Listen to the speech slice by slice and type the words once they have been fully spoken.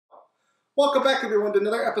Welcome back, everyone, to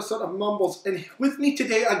another episode of Mumbles. And with me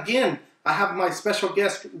today, again, I have my special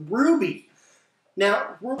guest, Ruby.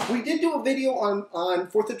 Now, we did do a video on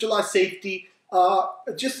 4th of July safety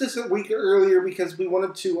just this week earlier because we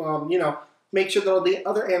wanted to, make sure that all the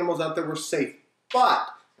other animals out there were safe. But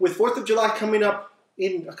with 4th of July coming up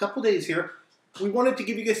in a couple days here, we wanted to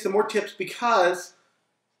give you guys some more tips because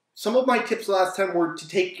some of my tips last time were to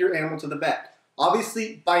take your animal to the vet.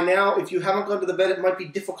 Obviously, by now, if you haven't gone to the vet, it might be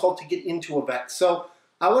difficult to get into a vet. So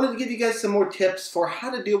I wanted to give you guys some more tips for how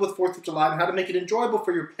to deal with 4th of July and how to make it enjoyable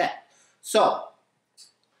for your pet. So,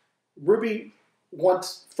 Ruby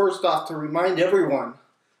wants, first off, to remind everyone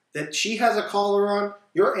that she has a collar on,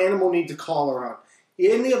 your animal needs a collar on.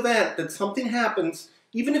 In the event that something happens,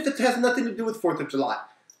 even if it has nothing to do with 4th of July,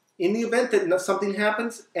 in the event that something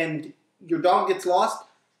happens and your dog gets lost,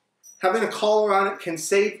 having a collar on it can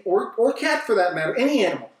save, or cat for that matter, any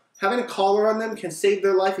animal, having a collar on them can save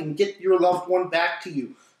their life and get your loved one back to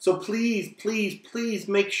you. So please, please, please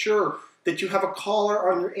make sure that you have a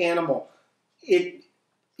collar on your animal. It's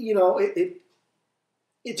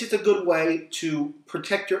just a good way to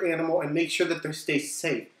protect your animal and make sure that they stay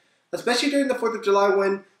safe. Especially during the 4th of July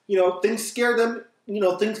when, things scare them,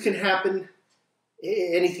 things can happen,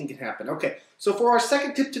 anything can happen. Okay, so for our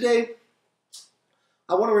second tip today,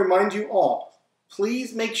 I want to remind you all,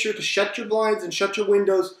 please make sure to shut your blinds and shut your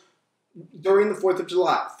windows during the 4th of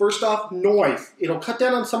July. First off, noise. It'll cut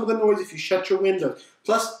down on some of the noise if you shut your windows.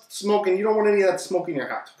 Plus, smoking. You don't want any of that smoke in your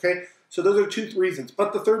house, okay? So those are two reasons.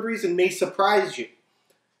 But the third reason may surprise you.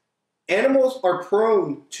 Animals are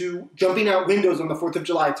prone to jumping out windows on the 4th of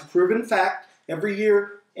July. It's a proven fact. Every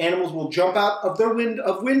year, animals will jump out of their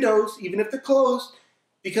windows, even if they're closed,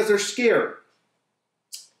 because they're scared.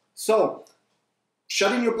 So,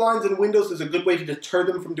 shutting your blinds and windows is a good way to deter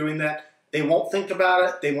them from doing that. They won't think about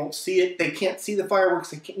it. They won't see it. They can't see the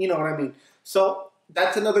fireworks. You know what I mean? So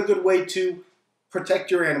that's another good way to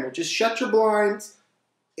protect your animal. Just shut your blinds.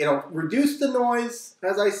 It'll reduce the noise,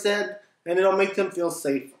 as I said, and it'll make them feel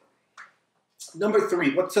safer. Number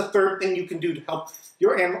 3, what's the third thing you can do to help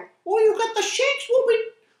your animal? Oh, you got the shakes, Ruby.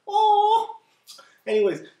 Oh.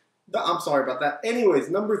 Anyways, I'm sorry about that. Anyways,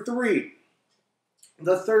 number 3.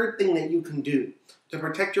 The third thing that you can do to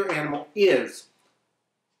protect your animal is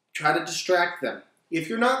try to distract them. If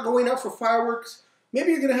you're not going out for fireworks,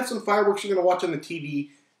 maybe you're going to have some fireworks you're going to watch on the TV,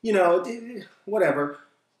 whatever.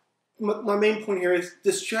 My main point here is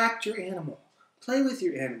distract your animal. Play with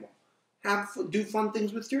your animal. Do fun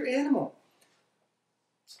things with your animal.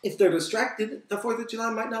 If they're distracted, the 4th of July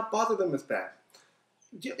might not bother them as bad.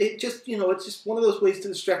 It's just one of those ways to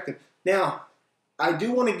distract them. Now, I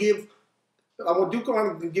do want to give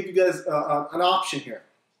you guys an option here.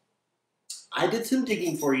 I did some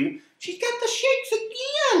digging for you. She's got the shakes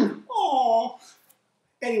again. Aww.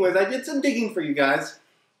 Anyways, I did some digging for you guys.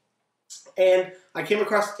 And I came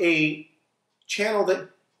across a channel that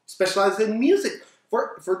specializes in music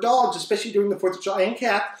for dogs, especially during the 4th of July, and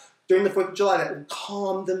cats during the 4th of July, that will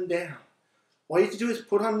calm them down. All you have to do is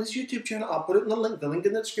put on this YouTube channel. I'll put it in the link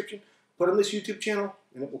in the description. Put on this YouTube channel,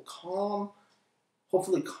 and it will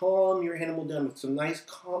hopefully calm your animal down with some nice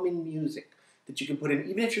calming music that you can put in.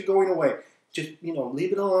 Even if you're going away, just,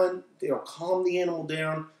 leave it on. It'll calm the animal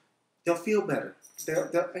down. They'll feel better.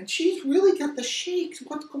 And she's really got the shakes.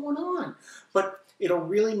 What's going on? But it'll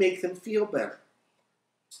really make them feel better.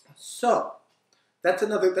 So, that's a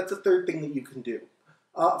third thing that you can do.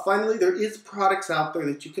 Finally, there is products out there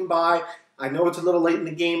that you can buy. I know it's a little late in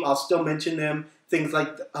the game. I'll still mention them. Things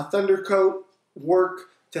like a Thunder Coat work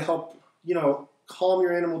to help, calm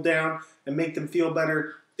your animal down and make them feel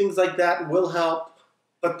better. Things like that will help.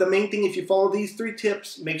 But the main thing, if you follow these 3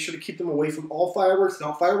 tips, make sure to keep them away from all fireworks and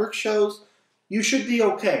all fireworks shows. You should be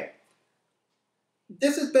okay.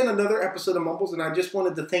 This has been another episode of Mumbles, and I just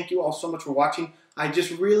wanted to thank you all so much for watching. I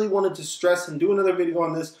just really wanted to stress and do another video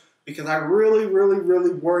on this because I really, really,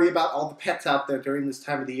 really worry about all the pets out there during this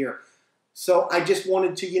time of the year. So I just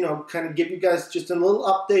wanted to, kind of give you guys just a little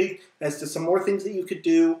update as to some more things that you could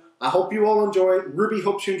do. I hope you all enjoy. Ruby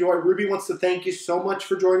hopes you enjoy. Ruby wants to thank you so much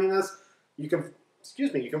for joining us. You can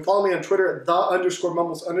follow me on Twitter at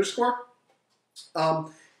 _Mumbles_.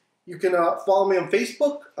 You can follow me on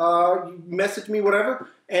Facebook. You message me, whatever.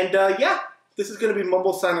 And yeah, this is going to be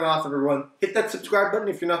Mumbles signing off, everyone. Hit that subscribe button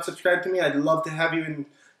if you're not subscribed to me. I'd love to have you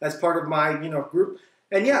as part of my group.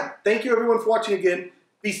 And yeah, thank you everyone for watching again.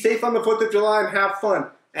 Be safe on the 4th of July and have fun.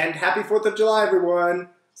 And happy 4th of July, everyone.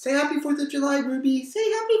 Say happy 4th of July, Ruby.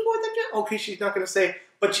 Say happy 4th of July. Okay, she's not going to say,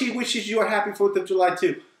 but she wishes you a happy 4th of July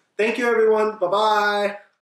too. Thank you, everyone. Bye-bye.